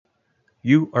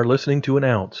You are listening to An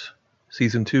Ounce,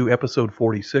 Season 2, Episode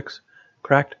 46,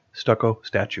 Cracked Stucco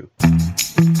Statue.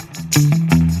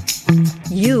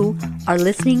 You are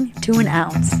listening to An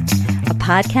Ounce, a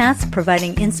podcast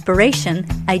providing inspiration,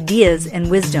 ideas, and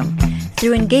wisdom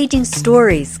through engaging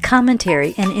stories,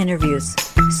 commentary, and interviews,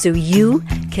 so you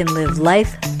can live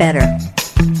life better.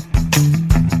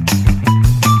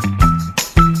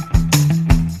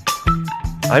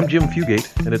 I'm Jim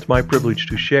Fugate, and it's my privilege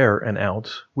to share An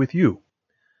Ounce with you.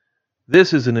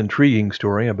 This is an intriguing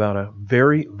story about a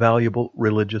very valuable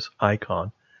religious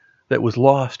icon that was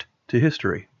lost to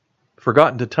history,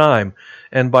 forgotten to time,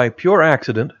 and by pure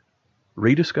accident,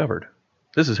 rediscovered.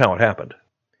 This is how it happened.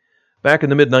 Back in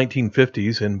the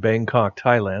mid-1950s in Bangkok,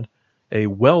 Thailand, a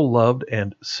well-loved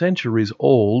and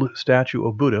centuries-old statue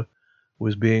of Buddha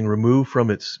was being removed from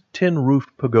its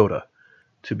tin-roofed pagoda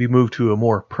to be moved to a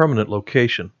more permanent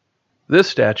location. This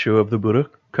statue of the Buddha,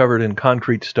 covered in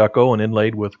concrete stucco and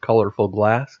inlaid with colorful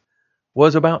glass,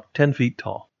 was about 10 feet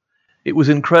tall. It was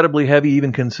incredibly heavy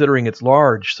even considering its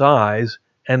large size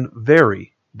and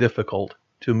very difficult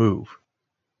to move.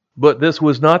 But this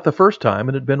was not the first time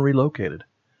it had been relocated.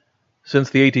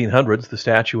 Since the 1800s, the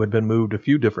statue had been moved a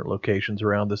few different locations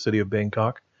around the city of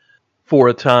Bangkok. For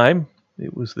a time,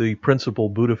 it was the principal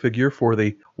Buddha figure for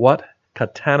the Wat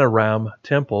Katanaram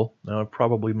Temple. Now, I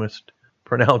probably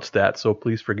mispronounced that, so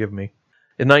please forgive me.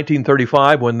 In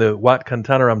 1935, when the Wat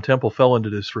Katanaram Temple fell into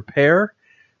disrepair,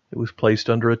 it was placed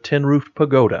under a tin-roofed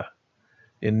pagoda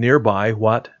in nearby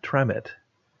Wat Tramet.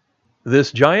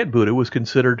 This giant Buddha was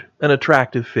considered an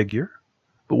attractive figure,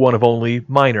 but one of only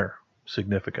minor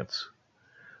significance.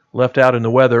 Left out in the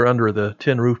weather under the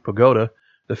tin-roofed pagoda,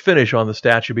 the finish on the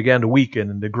statue began to weaken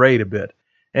and degrade a bit,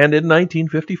 and in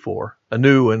 1954, a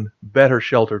new and better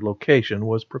sheltered location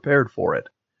was prepared for it.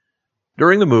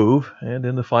 During the move, and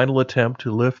in the final attempt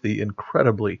to lift the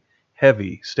incredibly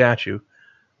heavy statue,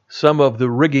 some of the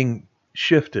rigging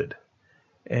shifted,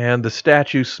 and the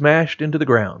statue smashed into the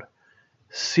ground,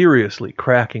 seriously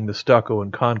cracking the stucco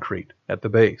and concrete at the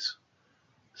base.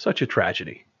 Such a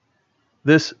tragedy.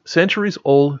 This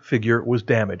centuries-old figure was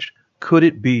damaged. Could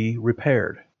it be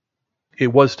repaired?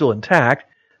 It was still intact,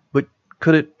 but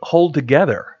could it hold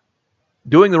together?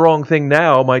 Doing the wrong thing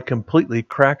now might completely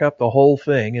crack up the whole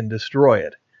thing and destroy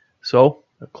it. So,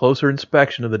 a closer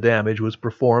inspection of the damage was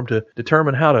performed to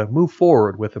determine how to move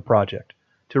forward with the project,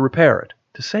 to repair it,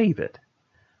 to save it.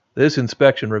 This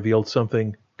inspection revealed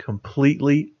something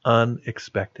completely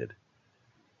unexpected.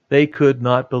 They could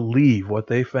not believe what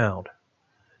they found.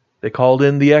 They called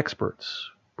in the experts,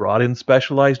 brought in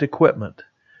specialized equipment,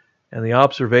 and the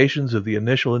observations of the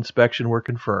initial inspection were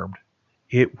confirmed.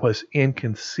 It was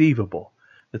inconceivable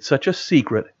that such a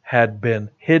secret had been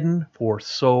hidden for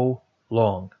so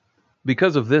long.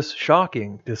 Because of this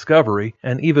shocking discovery,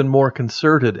 an even more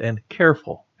concerted and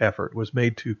careful effort was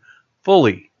made to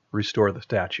fully restore the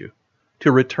statue,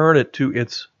 to return it to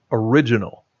its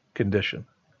original condition.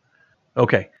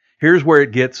 Okay, here's where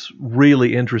it gets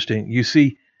really interesting. You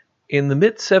see, in the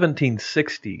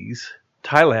mid-1760s,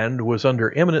 Thailand was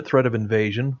under imminent threat of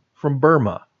invasion from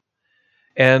Burma.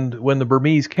 And when the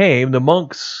Burmese came, the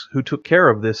monks who took care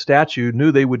of this statue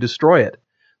knew they would destroy it,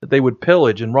 that they would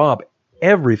pillage and rob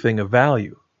everything of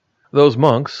value. Those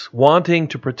monks, wanting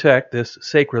to protect this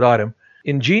sacred item,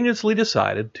 ingeniously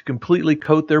decided to completely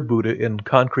coat their Buddha in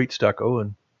concrete stucco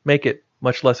and make it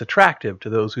much less attractive to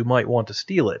those who might want to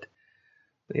steal it.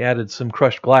 They added some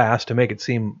crushed glass to make it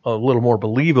seem a little more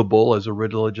believable as a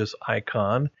religious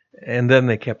icon, and then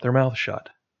they kept their mouth shut.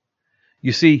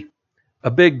 You see, a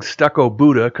big stucco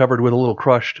Buddha covered with a little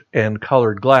crushed and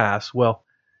colored glass, well,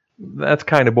 that's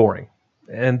kind of boring,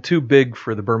 and too big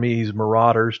for the Burmese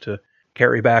marauders to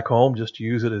carry back home just to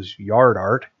use it as yard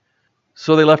art.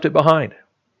 So they left it behind,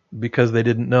 because they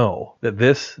didn't know that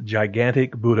this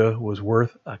gigantic Buddha was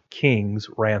worth a king's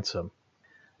ransom.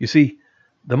 You see,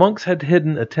 the monks had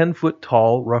hidden a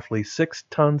 10-foot-tall, roughly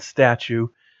 6-ton statue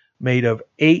made of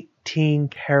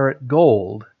 18-karat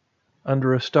gold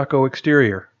under a stucco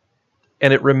exterior.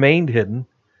 And it remained hidden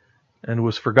and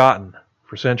was forgotten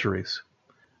for centuries.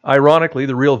 Ironically,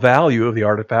 the real value of the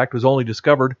artifact was only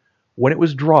discovered when it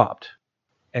was dropped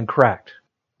and cracked,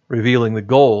 revealing the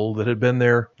gold that had been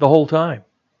there the whole time.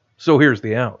 So here's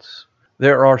the ounce.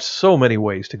 There are so many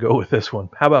ways to go with this one.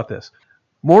 How about this?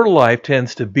 Mortal life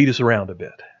tends to beat us around a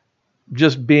bit.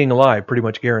 Just being alive pretty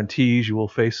much guarantees you will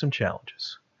face some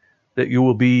challenges, that you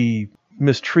will be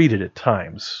mistreated at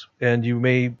times, and you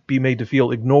may be made to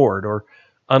feel ignored or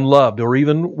unloved or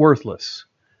even worthless.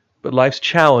 But life's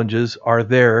challenges are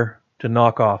there to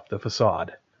knock off the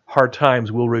facade. Hard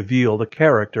times will reveal the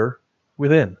character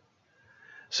within.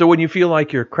 So when you feel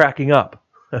like you're cracking up,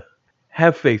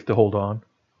 have faith to hold on.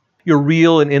 Your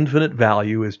real and infinite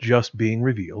value is just being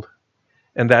revealed.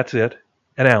 And that's it,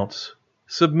 an ounce,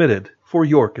 submitted for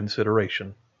your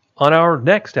consideration. On our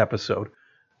next episode,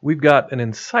 we've got an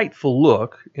insightful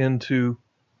look into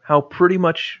how pretty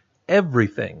much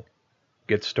everything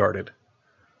gets started.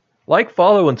 Like,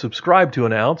 follow, and subscribe to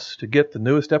An Ounce to get the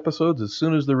newest episodes as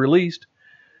soon as they're released.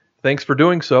 Thanks for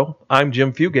doing so. I'm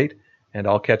Jim Fugate, and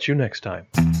I'll catch you next time.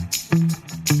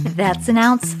 That's An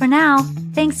Ounce for now.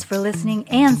 Thanks for listening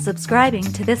and subscribing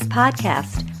to this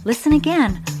podcast. Listen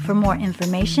again for more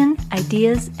information,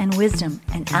 ideas, and wisdom,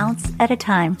 an ounce at a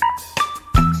time.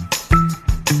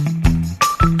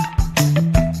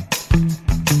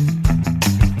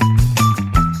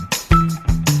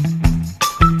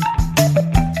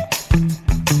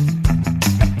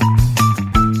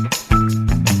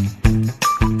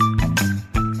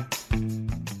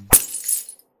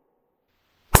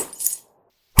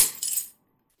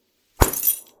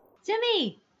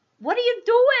 Jimmy, what are you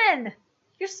doing?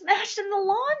 You're smashing the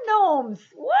lawn gnomes.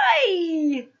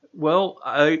 Why? Well,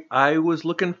 I was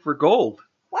looking for gold.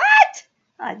 What?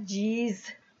 Ah,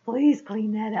 jeez. Please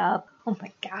clean that up. Oh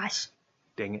my gosh.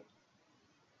 Dang it.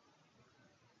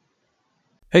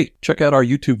 Hey, check out our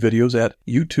YouTube videos at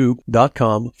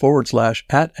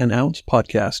youtube.com/@an-ounce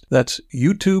podcast. That's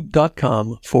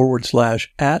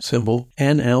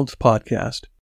youtube.com/@an-ounce podcast.